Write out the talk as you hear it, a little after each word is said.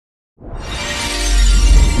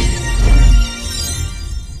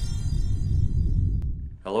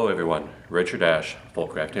Hello everyone, Richard Ash,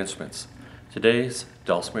 Folkcraft Instruments. Today's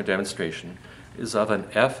Dulcimer demonstration is of an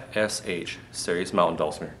FSH series mountain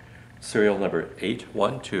dulcimer, serial number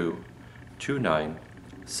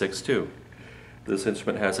 8122962. This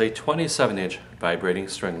instrument has a 27-inch vibrating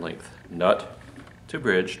string length, nut to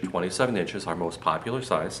bridge, 27 inches, our most popular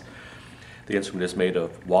size. The instrument is made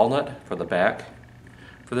of walnut for the back,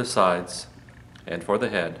 for the sides, and for the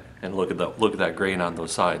head. And look at that grain on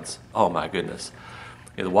those sides. Oh my goodness.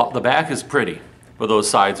 The back is pretty, but those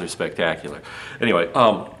sides are spectacular. Anyway,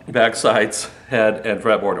 back sides, head, and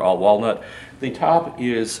fretboard are all walnut. The top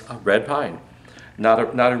is red pine. Not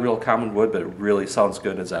a real common wood, but it really sounds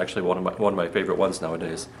good. It's actually one of my favorite ones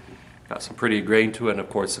nowadays. Got some pretty grain to it, and of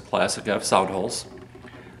course the classic F sound holes.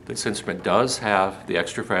 This instrument does have the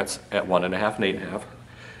extra frets at 1.5 and 8.5.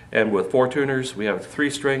 And with 4 tuners, we have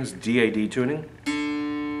 3 strings, DAD tuning.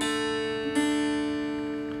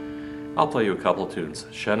 I'll play you a couple of tunes,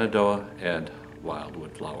 Shenandoah and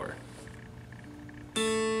Wildwood Flower.